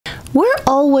We're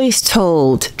always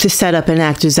told to set up an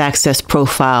Actors Access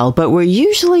profile, but we're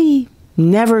usually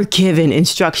never given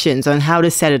instructions on how to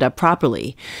set it up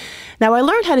properly. Now, I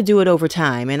learned how to do it over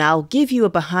time, and I'll give you a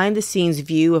behind-the-scenes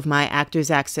view of my Actors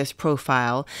Access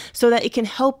profile so that it can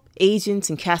help agents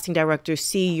and casting directors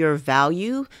see your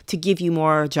value to give you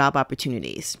more job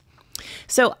opportunities.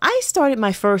 So I started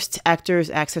my first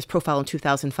Actors Access profile in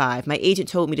 2005. My agent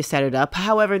told me to set it up.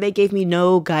 However, they gave me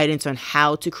no guidance on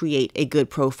how to create a good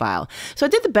profile. So I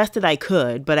did the best that I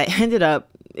could, but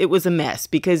it was a mess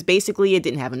because basically it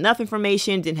didn't have enough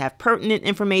information, didn't have pertinent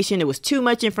information. It was too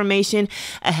much information.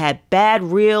 I had bad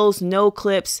reels, no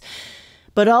clips.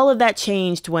 But all of that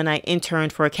changed when I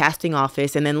interned for a casting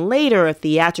office and then later a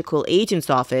theatrical agent's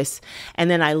office.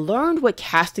 And then I learned what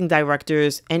casting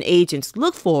directors and agents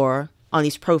look for on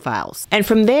these profiles. And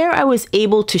from there, I was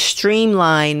able to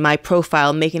streamline my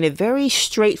profile, making it very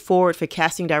straightforward for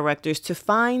casting directors to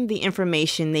find the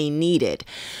information they needed,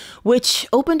 which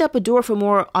opened up a door for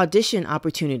more audition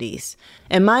opportunities.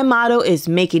 And my motto is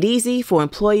make it easy for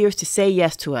employers to say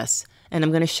yes to us. And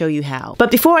I'm going to show you how.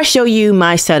 But before I show you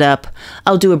my setup,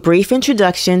 I'll do a brief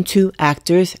introduction to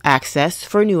Actors Access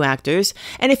for new actors.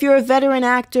 And if you're a veteran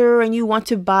actor and you want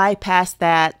to bypass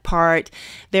that part,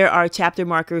 there are chapter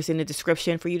markers in the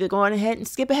description for you to go on ahead and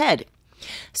skip ahead.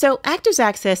 So Actors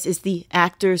Access is the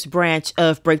actors branch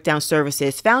of Breakdown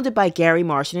Services founded by Gary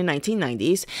Marsh in the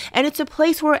 1990s, and it's a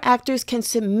place where actors can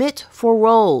submit for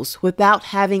roles without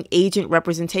having agent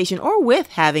representation or with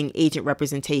having agent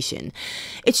representation.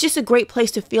 It's just a great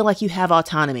place to feel like you have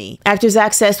autonomy. Actors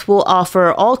Access will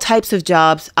offer all types of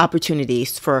jobs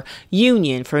opportunities for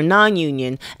union, for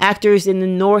non-union, actors in the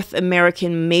North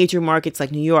American major markets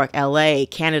like New York, LA,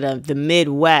 Canada, the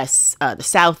Midwest, the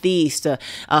Southeast,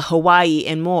 Hawaii,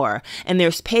 and more. And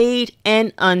there's paid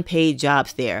and unpaid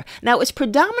jobs there. Now, it's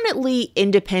predominantly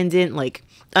independent, like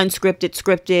unscripted,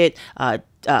 scripted,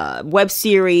 web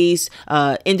series,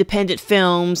 independent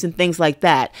films, and things like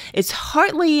that. You'll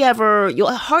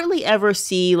hardly ever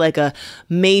see like a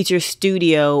major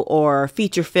studio or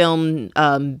feature film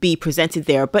be presented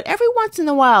there, but every once in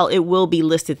a while it will be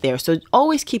listed there. So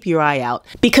always keep your eye out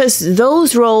because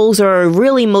those roles are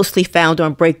really mostly found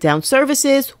on Breakdown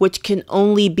Services, which can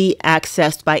only be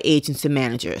accessed by agents and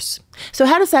managers. So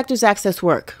how does Actors Access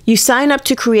work? You sign up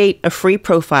to create a free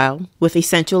profile with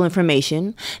essential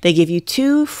information. They give you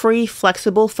 2 free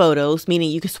flexible photos,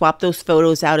 meaning you can swap those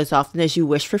photos out as often as you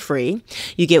wish for free.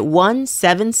 You get 1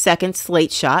 7-second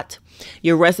slate shot.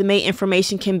 Your resume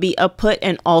information can be upput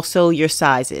and also your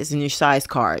sizes and your size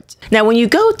cards. Now, when you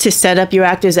go to set up your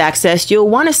Actors Access, you'll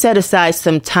want to set aside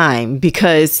some time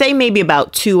because say maybe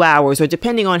about 2 hours or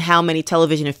depending on how many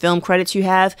television and film credits you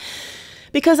have.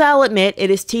 Because I'll admit, it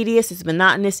is tedious, it's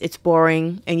monotonous, it's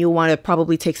boring, and you'll want to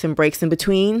probably take some breaks in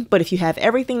between. But if you have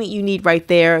everything that you need right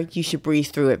there, you should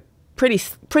breeze through it pretty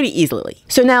easily.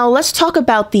 So now let's talk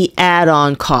about the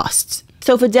add-on costs.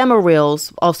 So for demo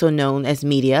reels, also known as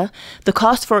media, the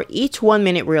cost for each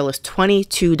 1-minute reel is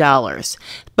 $22.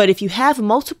 But if you have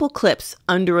multiple clips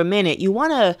under a minute, you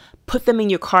want to put them in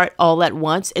your cart all at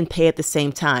once and pay at the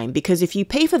same time. Because if you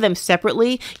pay for them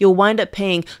separately, you'll wind up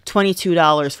paying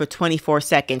 $22 for 24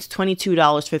 seconds,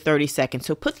 $22 for 30 seconds.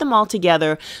 So put them all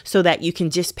together so that you can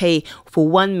just pay for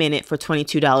 1 minute for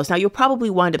 $22. Now, you'll probably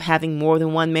wind up having more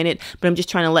than 1 minute, but I'm just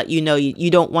trying to let you know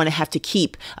you don't want to have to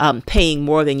keep paying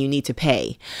more than you need to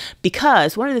pay.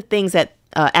 Because one of the things that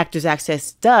Actors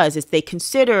Access does is they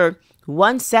consider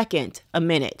 1 second a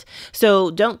minute.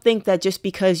 So don't think that just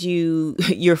because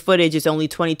your footage is only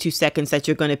 22 seconds that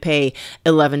you're going to pay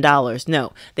 $11.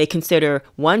 No, they consider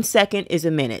 1 second is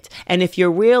a minute. And if your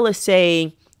reel is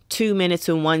say 2 minutes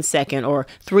and 1 second or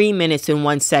 3 minutes and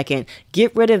 1 second,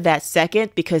 get rid of that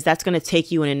second because that's going to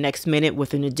take you in the next minute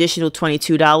with an additional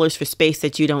 $22 for space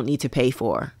that you don't need to pay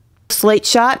for. Slate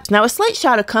shot. Now, a slate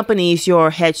shot accompanies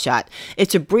your headshot.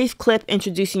 It's a brief clip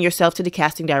introducing yourself to the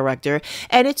casting director,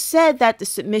 and it's said that the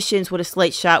submissions with a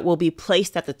slate shot will be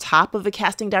placed at the top of a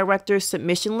casting director's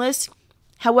submission list.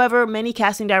 However, many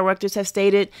casting directors have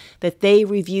stated that they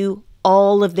review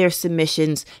all of their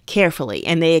submissions carefully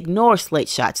and they ignore slate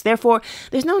shots. Therefore,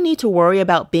 there's no need to worry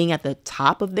about being at the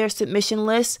top of their submission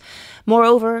list.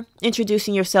 Moreover,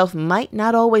 introducing yourself might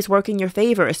not always work in your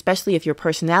favor, especially if your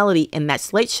personality in that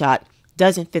slate shot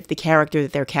doesn't fit the character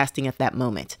that they're casting at that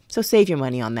moment. So save your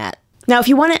money on that. Now, if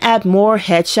you want to add more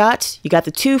headshots, you got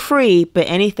the 2 free, but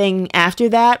anything after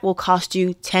that will cost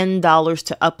you $10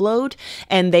 to upload,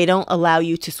 and they don't allow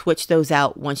you to switch those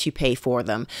out once you pay for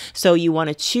them. So you want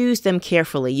to choose them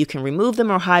carefully. You can remove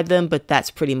them or hide them, but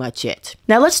that's pretty much it.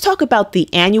 Now, let's talk about the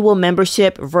annual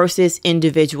membership versus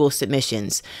individual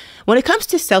submissions. When it comes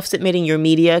to self-submitting your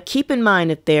media, keep in mind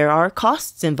that there are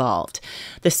costs involved.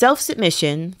 The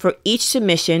self-submission for each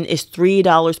submission is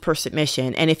 $3 per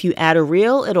submission, and if you add a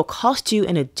reel, it'll cost you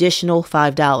an additional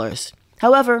 $5.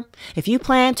 However, if you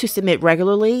plan to submit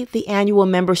regularly, the annual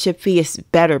membership fee is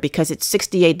better because it's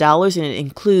 $68 and it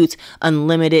includes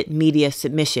unlimited media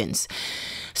submissions.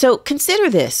 So consider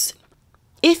this.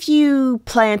 If you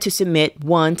plan to submit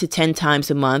 1 to 10 times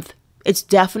a month, it's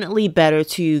definitely better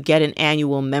to get an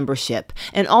annual membership.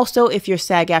 And also, if you're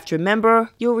SAG-AFTRA member,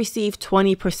 you'll receive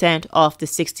 20% off the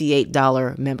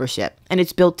 $68 membership. And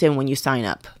it's built in when you sign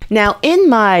up. Now, in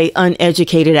my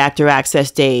uneducated Actor Access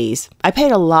days, I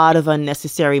paid a lot of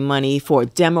unnecessary money for a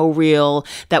demo reel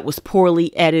that was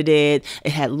poorly edited.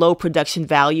 It had low production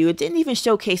value. It didn't even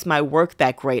showcase my work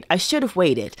that great. I should have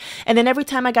waited. And then every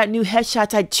time I got new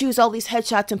headshots, I'd choose all these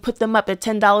headshots and put them up at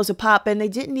 $10 a pop, and they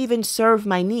didn't even serve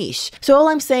my niche. So all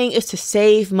I'm saying is to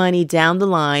save money down the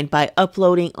line by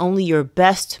uploading only your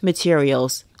best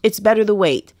materials. It's better to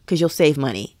wait because you'll save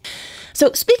money.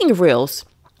 So speaking of reels,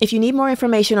 if you need more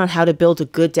information on how to build a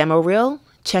good demo reel,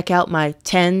 check out my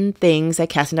 10 things that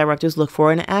casting directors look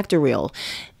for in an actor reel.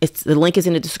 The link is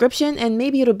in the description, and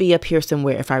maybe it'll be up here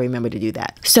somewhere if I remember to do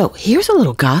that. So here's a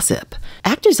little gossip.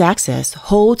 Actors Access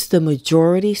holds the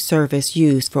majority service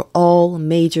used for all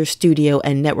major studio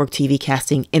and network TV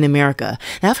casting in America.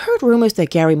 Now, I've heard rumors that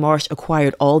Gary Marsh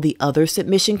acquired all the other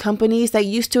submission companies that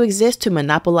used to exist to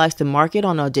monopolize the market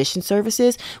on audition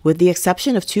services, with the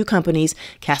exception of 2 companies,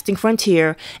 Casting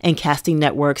Frontier and Casting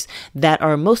Networks, that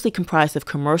are mostly comprised of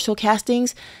commercial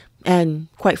castings and,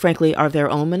 quite frankly, are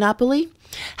their own monopoly.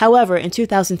 However, in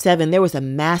 2007, there was a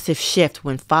massive shift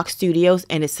when Fox Studios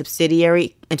and its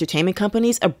subsidiary entertainment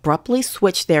companies abruptly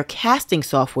switched their casting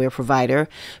software provider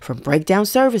from Breakdown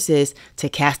Services to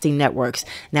Casting Networks.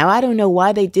 Now, I don't know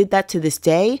why they did that to this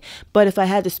day, but if I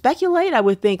had to speculate, I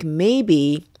would think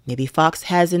maybe Fox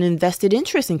has an invested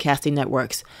interest in Casting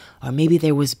Networks, or maybe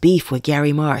there was beef with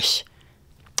Gary Marsh.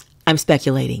 I'm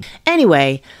speculating.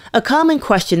 Anyway, a common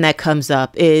question that comes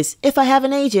up is, if I have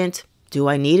an agent, do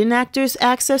I need an Actors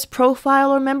Access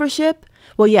profile or membership?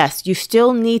 Well, yes, you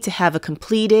still need to have a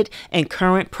completed and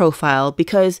current profile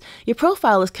because your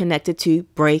profile is connected to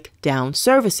Breakdown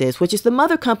Services, which is the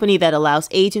mother company that allows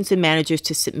agents and managers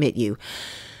to submit you.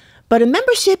 But a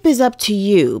membership is up to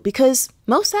you because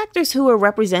most actors who are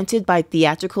represented by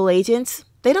theatrical agents,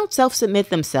 they don't self-submit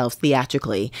themselves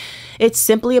theatrically. It's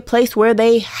simply a place where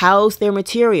they house their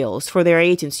materials for their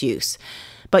agent's use.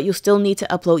 But you'll still need to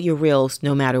upload your reels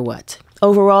no matter what.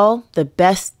 Overall, the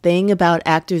best thing about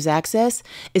Actors Access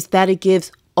is that it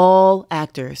gives all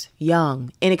actors,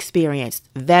 young, inexperienced,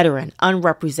 veteran,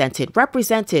 unrepresented,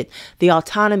 represented, the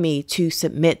autonomy to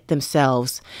submit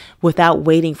themselves without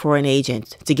waiting for an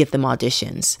agent to get them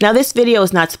auditions. Now, this video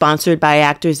is not sponsored by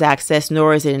Actors Access,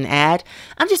 nor is it an ad.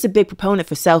 I'm just a big proponent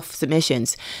for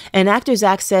self-submissions. And Actors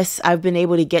Access, I've been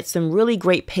able to get some really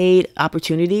great paid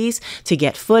opportunities to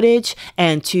get footage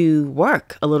and to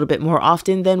work a little bit more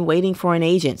often than waiting for an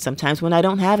agent, sometimes when I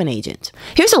don't have an agent.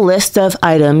 Here's a list of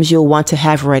items you'll want to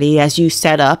have ready as you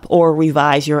set up or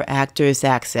revise your Actors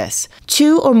Access.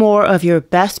 2 or more of your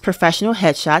best professional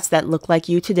headshots that look like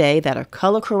you today that are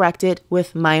color corrected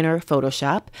with minor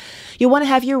Photoshop. You'll want to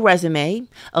have your resume,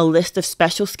 a list of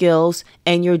special skills,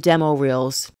 and your demo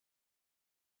reels.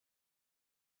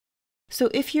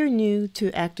 So if you're new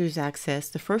to Actors Access,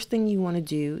 the first thing you want to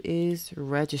do is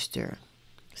register.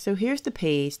 So here's the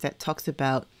page that talks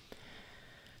about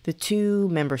the 2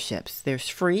 memberships. There's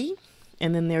free,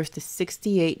 and then there's the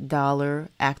 $68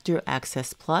 Actor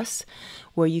Access Plus,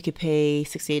 where you could pay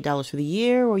 $68 for the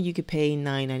year, or you could pay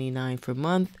 $9.99 for a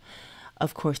month.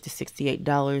 Of course, the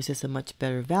 $68 is a much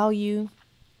better value.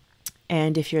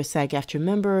 And if you're a SAG-AFTRA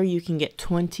member, you can get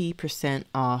 20%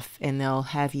 off, and they'll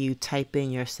have you type in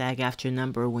your SAG-AFTRA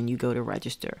number when you go to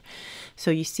register.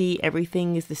 So you see,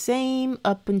 everything is the same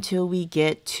up until we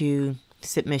get to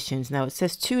submissions. Now it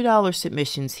says $2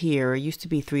 submissions here. It used to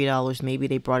be $3. Maybe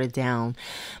they brought it down,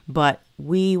 but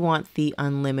we want the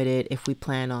unlimited if we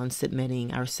plan on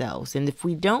submitting ourselves. And if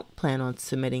we don't plan on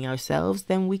submitting ourselves,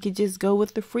 then we could just go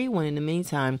with the free one in the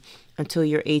meantime until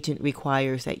your agent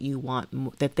requires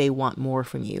that they want more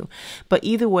from you. But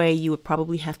either way, you would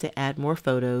probably have to add more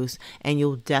photos, and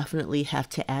you'll definitely have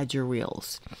to add your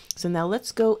reels. So now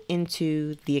let's go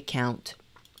into the account,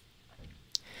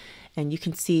 and you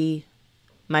can see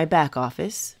my back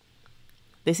office.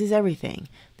 This is everything.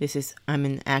 I'm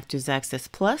in Actors Access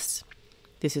Plus.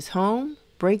 This is home,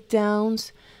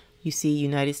 breakdowns. You see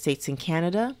United States and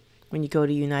Canada. When you go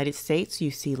to United States,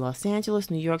 you see Los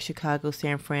Angeles, New York, Chicago,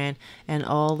 San Fran, and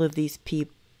all of these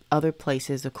other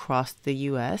places across the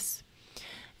U.S.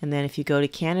 And then if you go to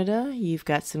Canada, you've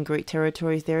got some great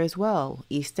territories there as well.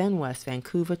 East and West,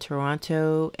 Vancouver,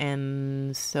 Toronto,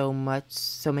 and so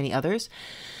many others.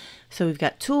 So we've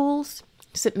got tools,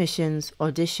 submissions,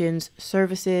 auditions,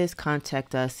 services,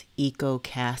 contact us,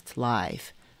 EcoCast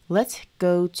Live. Let's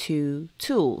go to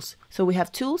tools. So we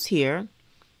have tools here: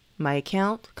 my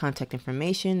account, contact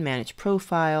information, manage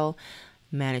profile,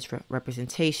 manage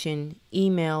representation,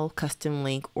 email, custom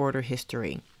link, order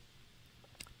history.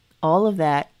 All of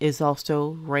that is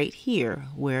also right here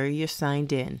where you're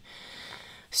signed in.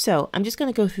 So I'm just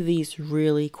going to go through these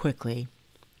really quickly.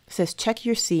 It says check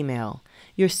your C-mail.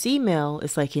 Your C-mail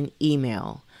is like an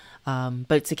email,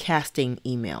 but it's a casting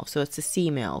email. So it's a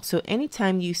C-mail. So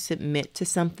anytime you submit to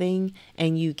something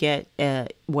and you get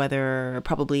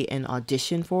probably an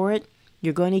audition for it,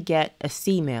 you're going to get a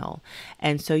C-mail.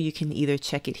 And so you can either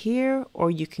check it here,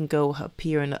 or you can go up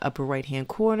here in the upper right-hand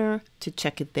corner to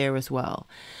check it there as well.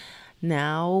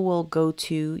 Now we'll go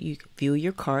to you view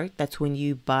your cart. That's when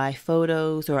you buy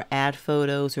photos or add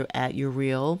your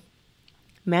reel.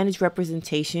 Manage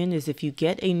representation is if you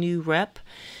get a new rep,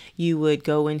 you would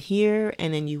go in here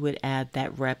and then you would add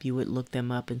that rep. You would look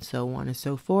them up and so on and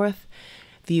so forth.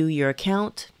 View your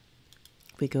account.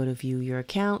 We go to view your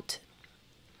account.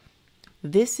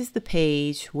 This is the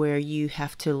page where you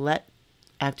have to let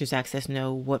Actors Access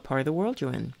know what part of the world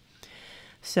you're in.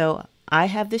 So I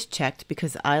have this checked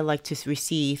because I like to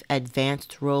receive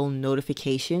advanced role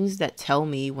notifications that tell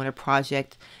me when a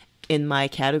project in my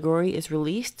category is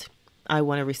released. I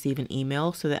want to receive an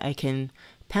email so that I can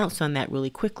pounce on that really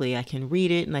quickly. I can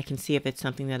read it and I can see if it's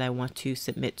something that I want to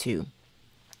submit to.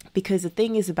 Because the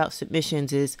thing is about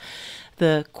submissions is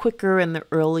the quicker and the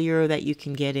earlier that you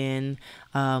can get in,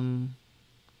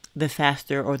 the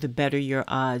faster or the better your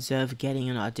odds of getting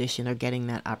an audition or getting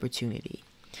that opportunity.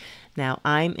 Now,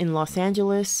 I'm in Los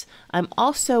Angeles. I'm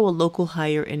also a local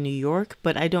hire in New York,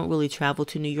 but I don't really travel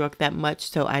to New York that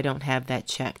much, so I don't have that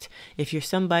checked. If you're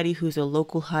somebody who's a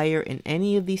local hire in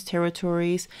any of these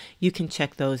territories, you can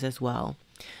check those as well.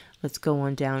 Let's go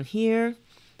on down here.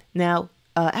 Now,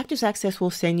 Actors Access will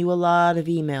send you a lot of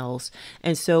emails,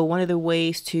 and so one of the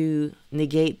ways to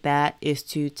negate that is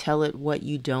to tell it what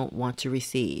you don't want to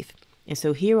receive. And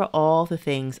so here are all the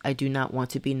things I do not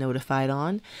want to be notified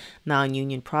on: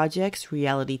 non-union projects,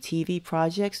 reality TV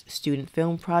projects, student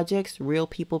film projects, real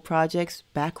people projects,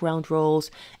 background roles,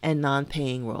 and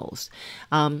non-paying roles.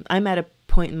 I'm at a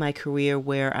point in my career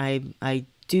where I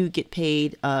do get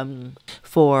paid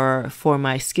for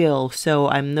my skill, so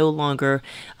I'm no longer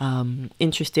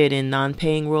interested in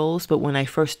non-paying roles. But when I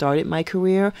first started my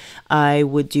career, I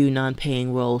would do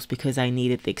non-paying roles because I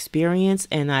needed the experience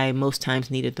and I most times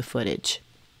needed the footage.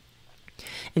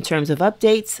 In terms of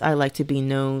updates, I like to be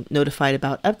notified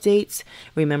about updates.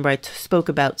 Remember, I spoke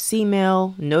about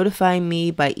C-mail. Notify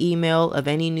me by email of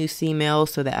any new C-mail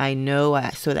so that I know,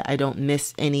 so that I don't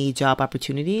miss any job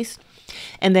opportunities.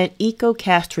 And then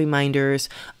EcoCast reminders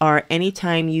are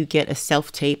anytime you get a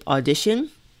self-tape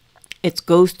audition, it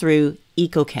goes through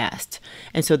EcoCast.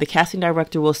 And so the casting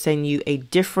director will send you a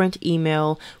different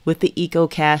email with the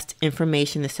EcoCast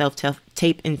information, the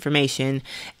self-tape information.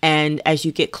 And as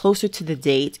you get closer to the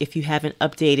date, if you haven't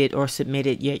updated or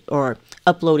submitted yet or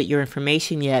uploaded your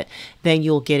information yet, then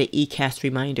you'll get an ECast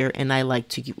reminder. And I like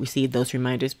to receive those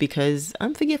reminders because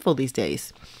I'm forgetful these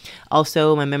days.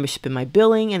 Also, my membership and my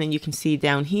billing, and then you can see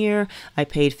down here, I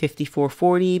paid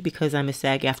 $54.40 because I'm a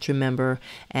SAG-AFTRA member,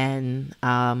 and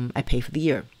I pay for the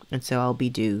year. And so I'll be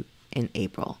due in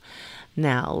April.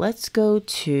 Now, let's go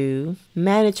to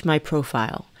manage my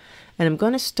profile. And I'm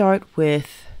going to start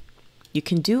with, you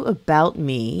can do about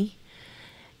me.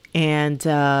 And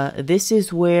this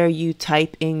is where you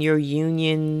type in your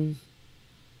union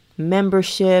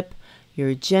membership,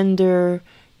 your gender,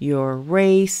 your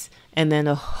race, and then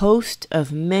a host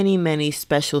of many, many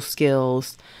special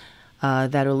skills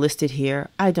that are listed here.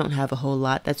 I don't have a whole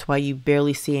lot. That's why you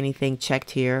barely see anything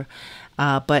checked here.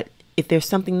 But if there's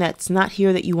something that's not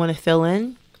here that you want to fill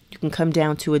in, you can come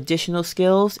down to additional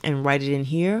skills and write it in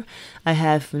here. I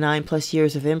have 9+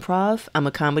 years of improv. I'm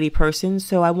a comedy person,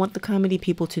 so I want the comedy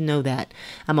people to know that.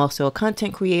 I'm also a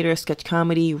content creator, sketch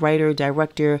comedy, writer,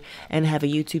 director, and have a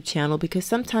YouTube channel because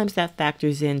sometimes that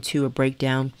factors into a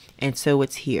breakdown, and so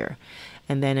it's here.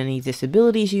 And then any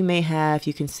disabilities you may have,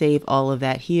 you can save all of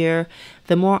that here.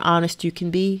 The more honest you can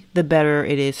be, the better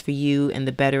it is for you and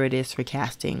the better it is for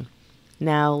casting.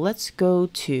 Now let's go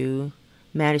to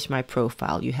manage my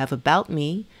profile. You have about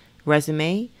me,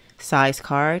 resume, size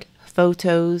card,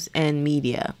 photos, and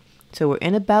media. So we're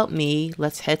in about me.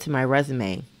 Let's head to my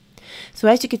resume. So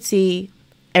as you can see,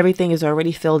 everything is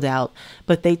already filled out,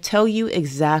 but they tell you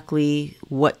exactly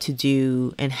what to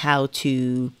do and how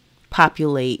to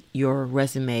populate your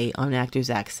resume on Actors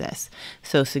Access.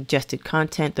 So suggested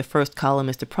content, the first column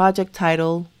is the project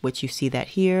title, which you see that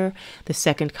here. The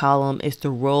second column is the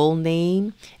role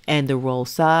name and the role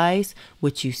size,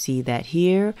 which you see that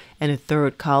here. And the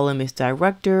third column is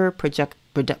director,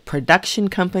 production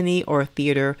company, or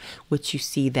theater, which you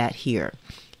see that here.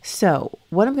 So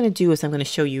what I'm going to do is I'm going to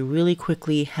show you really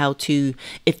quickly how to,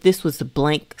 if this was a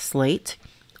blank slate,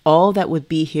 all that would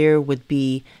be here would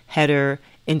be header,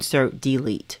 insert,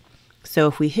 delete. So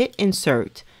if we hit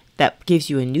insert, that gives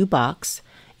you a new box.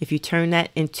 If you turn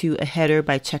that into a header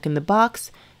by checking the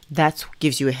box, that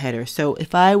gives you a header. So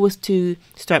if I was to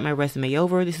start my resume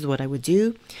over, this is what I would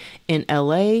do. In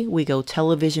LA, we go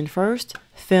television first,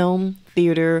 film,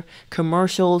 theater,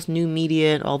 commercials, new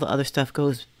media, and all the other stuff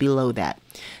goes below that.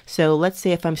 So let's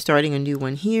say if I'm starting a new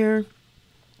one here,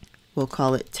 we'll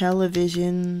call it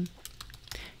television,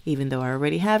 even though I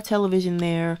already have television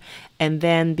there. And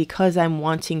then because I'm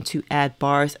wanting to add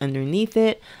bars underneath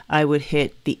it, I would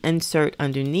hit the insert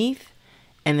underneath,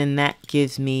 and then that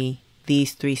gives me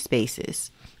these 3 spaces.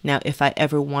 Now, if I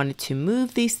ever wanted to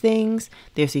move these things,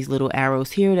 there's these little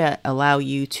arrows here that allow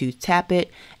you to tap it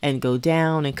and go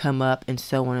down and come up and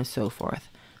so on and so forth.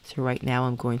 So right now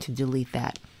I'm going to delete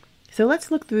that. So let's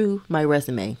look through my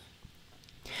resume.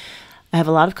 I have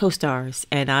a lot of co-stars,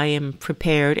 and I am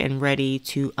prepared and ready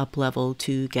to up-level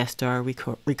to guest star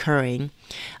recurring.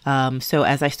 So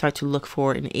as I start to look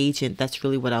for an agent, that's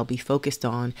really what I'll be focused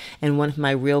on. And one of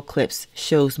my reel clips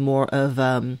shows more of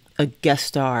a guest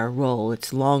star role.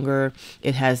 It's longer.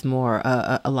 It has more,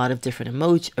 a lot of different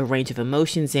a range of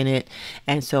emotions in it.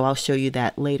 And so I'll show you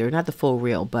that later. Not the full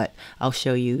reel, but I'll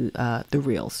show you the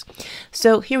reels.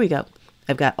 So here we go.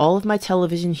 I've got all of my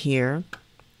television here.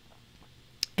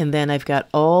 And then I've got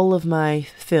all of my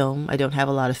film. I don't have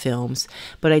a lot of films,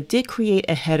 but I did create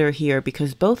a header here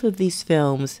because both of these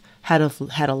films had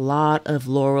a lot of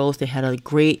laurels. They had a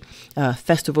great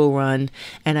festival run,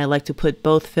 and I like to put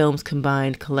both films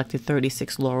combined collected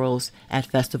 36 laurels at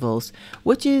festivals,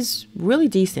 which is really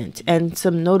decent, and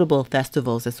some notable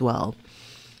festivals as well.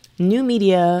 New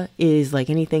media is like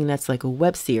anything that's like a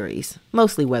web series,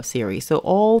 mostly web series. So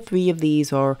all 3 of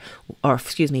these or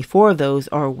excuse me, 4 of those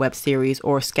are web series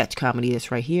or sketch comedy.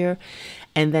 That's right here.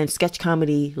 And then sketch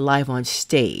comedy live on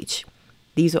stage.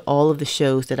 These are all of the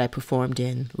shows that I performed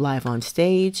in live on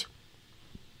stage.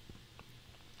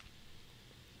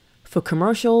 For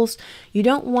commercials, you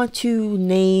don't want to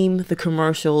name the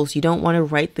commercials. You don't want to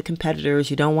write the competitors.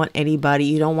 You don't want anybody.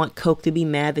 You don't want Coke to be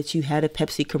mad that you had a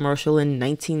Pepsi commercial in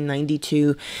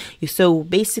 1992. So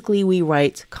basically we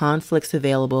write conflicts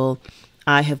available.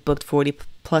 I have booked 40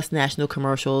 plus national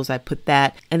commercials. I put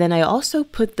that. And then I also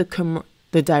put the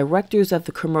directors of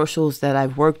the commercials that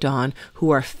I've worked on who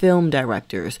are film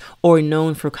directors or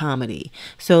known for comedy.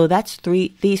 So that's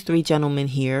these 3 gentlemen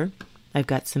here. I've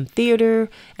got some theater,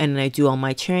 and then I do all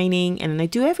my training, and then I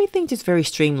do everything just very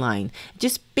streamlined,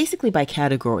 just basically by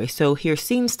category. So here's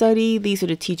scene study. These are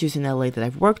the teachers in LA that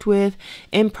I've worked with.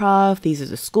 Improv. These are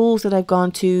the schools that I've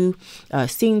gone to.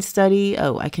 Scene study.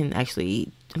 Oh,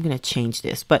 I'm going to change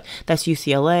this, but that's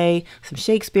UCLA, some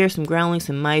Shakespeare, some Groundling,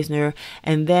 some Meisner.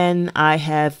 And then I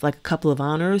have like a couple of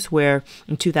honors where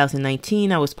in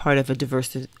 2019, I was part of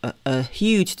a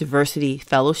huge diversity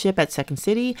fellowship at Second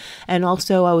City. And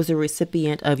also I was a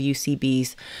recipient of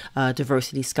UCB's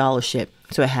diversity scholarship.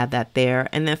 So I have that there.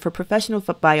 And then for professional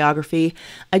biography,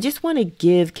 I just want to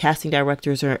give casting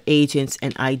directors or agents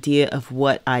an idea of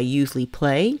what I usually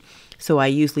play. So I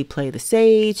usually play the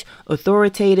sage,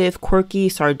 authoritative, quirky,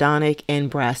 sardonic,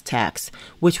 and brass tacks,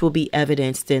 which will be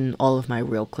evidenced in all of my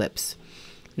reel clips.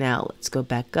 Now let's go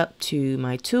back up to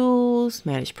my tools,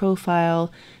 manage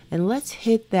profile, and let's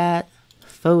hit that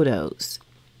photos.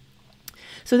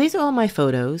 So these are all my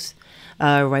photos.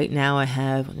 Right now I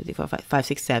have 1, 2, 3, 4, 5,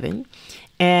 6, 7.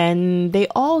 And they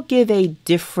all give a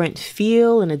different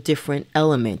feel and a different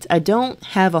element. I don't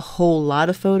have a whole lot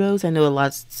of photos. I know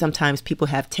sometimes people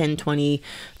have 10, 20,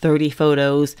 30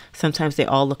 photos. Sometimes they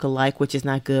all look alike, which is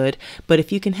not good. But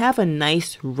if you can have a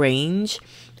nice range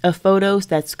of photos,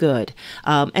 that's good.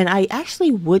 And I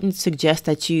actually wouldn't suggest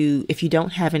that if you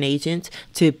don't have an agent,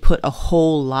 to put a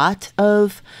whole lot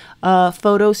of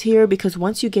photos here, because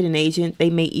once you get an agent,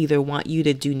 they may either want you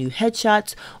to do new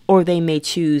headshots or they may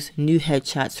choose new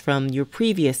headshots from your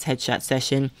previous headshot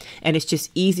session. And it's just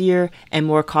easier and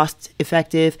more cost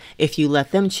effective if you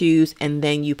let them choose and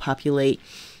then you populate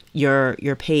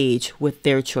your page with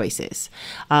their choices.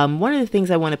 One of the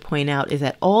things I want to point out is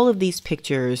that all of these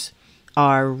pictures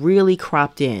are really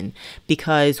cropped in,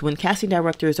 because when casting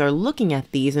directors are looking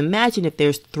at these, imagine if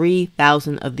there's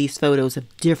 3,000 of these photos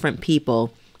of different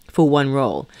people for one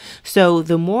role. So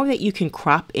the more that you can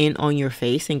crop in on your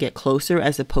face and get closer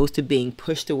as opposed to being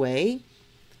pushed away,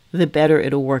 the better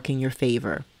it'll work in your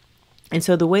favor. And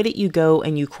so the way that you go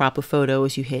and you crop a photo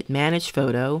is you hit Manage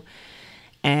Photo,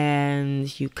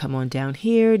 and you come on down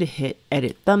here to hit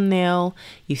Edit Thumbnail.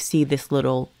 You see this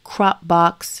little crop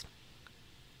box.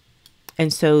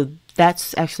 And so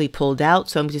that's actually pulled out.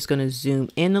 So I'm just going to zoom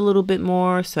in a little bit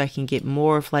more so I can get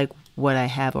more of like what I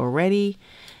have already.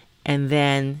 And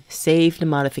then save the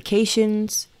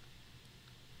modifications.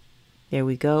 There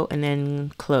we go. And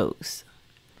then close.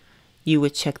 You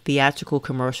would check theatrical,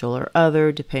 commercial, or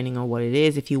other, depending on what it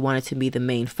is. If you want it to be the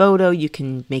main photo, you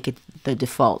can make it the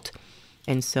default.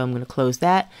 And so I'm going to close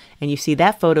that. And you see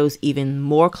that photo is even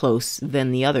more close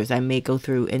than the others. I may go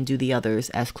through and do the others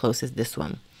as close as this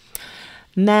one.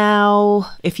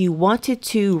 Now, if you wanted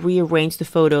to rearrange the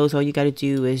photos, all you got to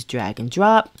do is drag and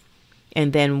drop.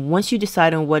 And then once you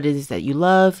decide on what it is that you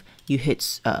love, you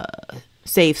hit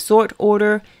Save Sort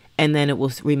Order, and then it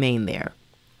will remain there.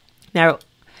 Now,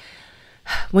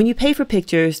 when you pay for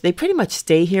pictures, they pretty much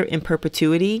stay here in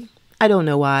perpetuity. I don't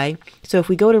know why. So if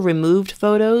we go to Removed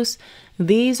Photos,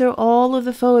 these are all of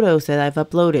the photos that I've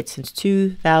uploaded since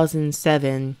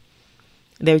 2007.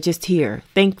 They're just here.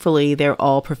 Thankfully, they're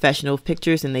all professional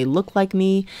pictures and they look like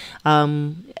me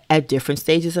at different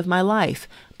stages of my life,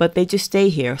 but they just stay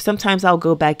here. Sometimes I'll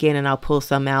go back in and I'll pull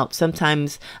some out.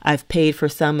 Sometimes I've paid for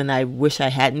some and I wish I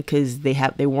hadn't because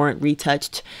they weren't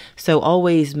retouched. So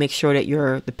always make sure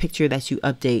that the picture that you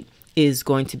update is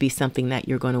going to be something that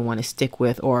you're going to want to stick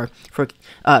with, or for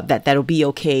that'll be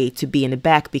okay to be in the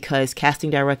back, because casting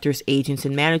directors, agents,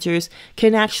 and managers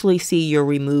can actually see your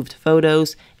removed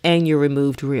photos and your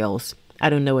removed reels. I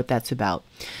don't know what that's about.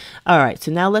 All right,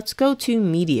 so now let's go to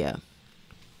media.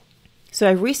 So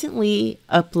I recently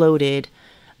uploaded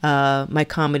my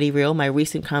comedy reel, my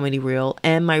recent comedy reel,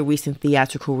 and my recent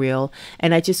theatrical reel,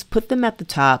 and I just put them at the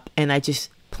top and I just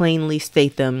plainly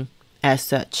state them as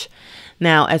such.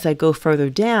 Now, as I go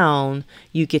further down,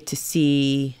 you get to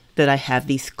see that I have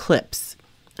these clips.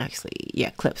 Actually, yeah,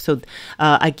 clips. So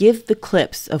I give the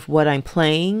clips of what I'm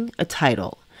playing a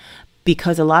title,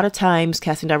 because a lot of times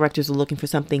casting directors are looking for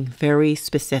something very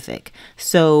specific.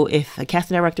 So if a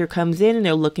casting director comes in and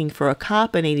they're looking for a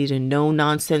cop and they need a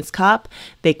no-nonsense cop,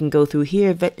 they can go through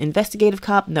here, investigative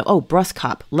cop. No, oh, brusque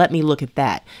cop. Let me look at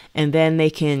that. And then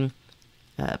they can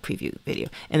preview video.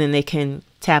 And then they can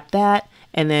tap that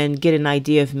and then get an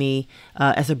idea of me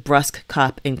as a brusque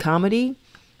cop in comedy,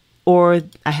 or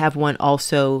I have one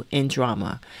also in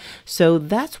drama. So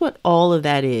that's what all of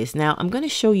that is. Now I'm going to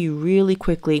show you really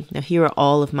quickly. Now here are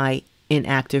all of my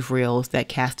inactive reels that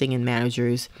casting and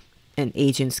managers and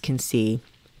agents can see.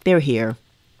 They're here.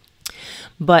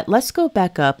 But let's go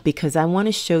back up because I want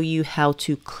to show you how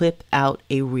to clip out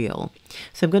a reel.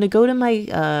 So I'm going to go to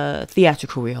my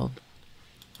theatrical reel.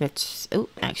 Let's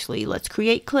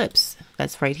create clips.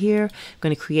 That's right here. I'm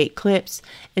going to create clips,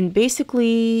 and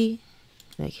basically,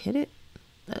 like, hit it.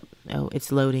 Oh,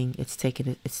 it's loading. It's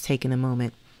taking a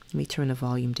moment. Let me turn the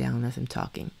volume down as I'm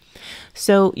talking.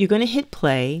 So you're going to hit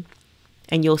play,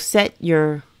 and you'll set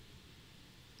your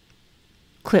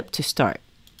clip to start.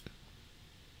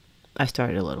 I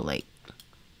started a little late.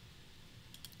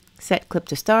 Set clip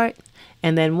to start.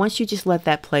 And then once you just let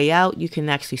that play out, you can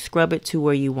actually scrub it to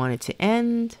where you want it to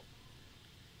end.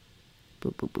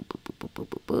 Boop, boop, boop, boop, boop, boop,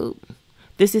 boop, boop.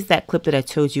 This is that clip that I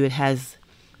told you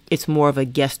it's more of a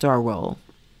guest star role.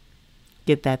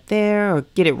 Get that there, or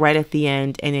get it right at the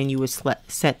end, and then you would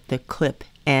set the clip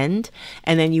end,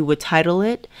 and then you would title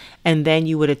it, and then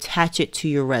you would attach it to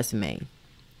your resume.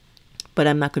 But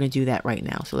I'm not going to do that right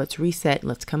now. So let's reset.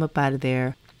 Let's come up out of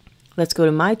there. Let's go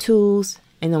to My Tools.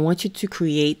 And I want you to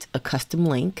create a custom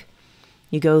link.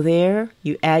 You go there,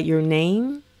 you add your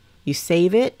name, you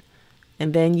save it,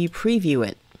 and then you preview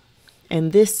it.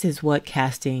 And this is what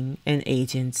casting and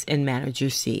agents and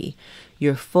managers see.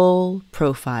 Your full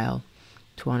profile.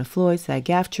 Tiwana, Floyd,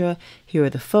 SAG-AFTRA. Here are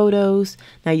the photos.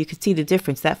 Now you can see the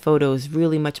difference. That photo is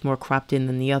really much more cropped in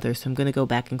than the others. So I'm going to go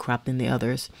back and crop in the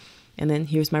others. And then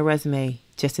here's my resume,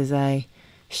 just as I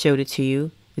showed it to you.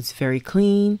 It's very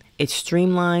clean, it's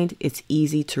streamlined, it's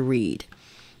easy to read.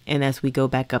 And as we go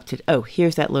back up to, oh,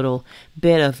 here's that little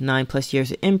bit of 9+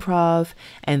 years of improv.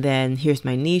 And then here's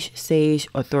my niche, sage,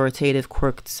 authoritative,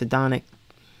 quirk, sardonic,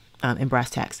 and brass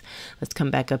tacks. Let's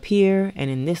come back up here. And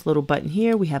in this little button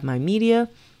here, we have my media,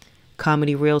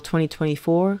 comedy reel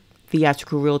 2024,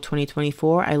 theatrical reel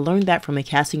 2024. I learned that from a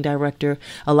casting director.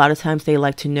 A lot of times they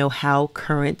like to know how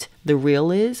current the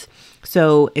reel is.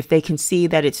 So if they can see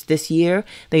that it's this year,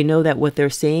 they know that what they're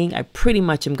saying, I pretty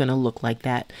much am going to look like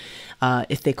that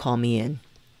if they call me in.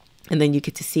 And then you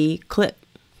get to see clip,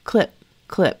 clip,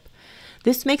 clip.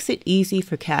 This makes it easy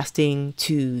for casting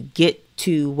to get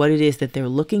to what it is that they're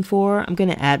looking for. I'm going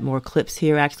to add more clips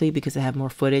here actually because I have more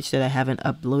footage that I haven't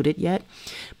uploaded yet.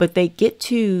 But they get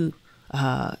to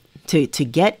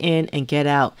get in and get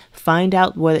out, find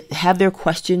out have their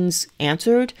questions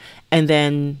answered, and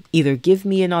then either give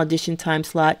me an audition time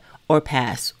slot or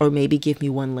pass, or maybe give me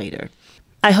one later.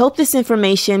 I hope this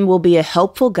information will be a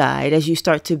helpful guide as you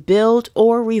start to build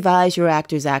or revise your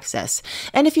Actors Access.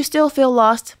 And if you still feel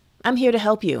lost, I'm here to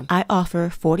help you. I offer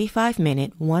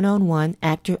 45-minute one-on-one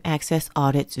Actor Access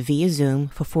audits via Zoom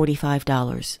for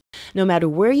 $45. No matter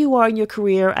where you are in your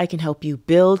career, I can help you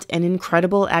build an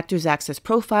incredible Actors Access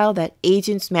profile that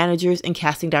agents, managers, and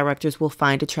casting directors will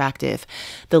find attractive.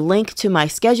 The link to my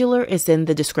scheduler is in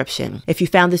the description. If you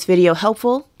found this video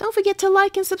helpful, don't forget to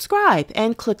like and subscribe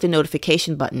and click the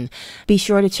notification button. Be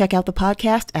sure to check out the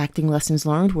podcast, Acting Lessons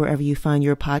Learned, wherever you find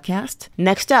your podcast.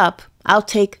 Next up, I'll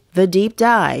take the deep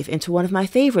dive into one of my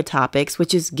favorite topics,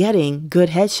 which is getting good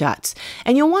headshots.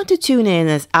 And you'll want to tune in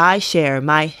as I share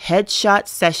my headshot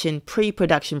session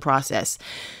pre-production process,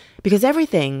 because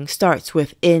everything starts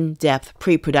with in-depth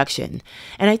pre-production.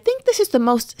 And I think this is the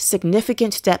most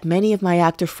significant step many of my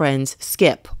actor friends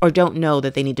skip or don't know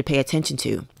that they need to pay attention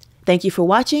to. Thank you for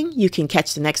watching. You can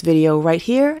catch the next video right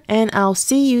here, and I'll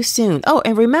see you soon. Oh,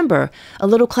 and remember, a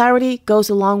little clarity goes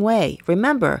a long way.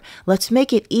 Remember, let's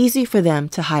make it easy for them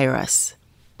to hire us.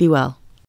 Be well.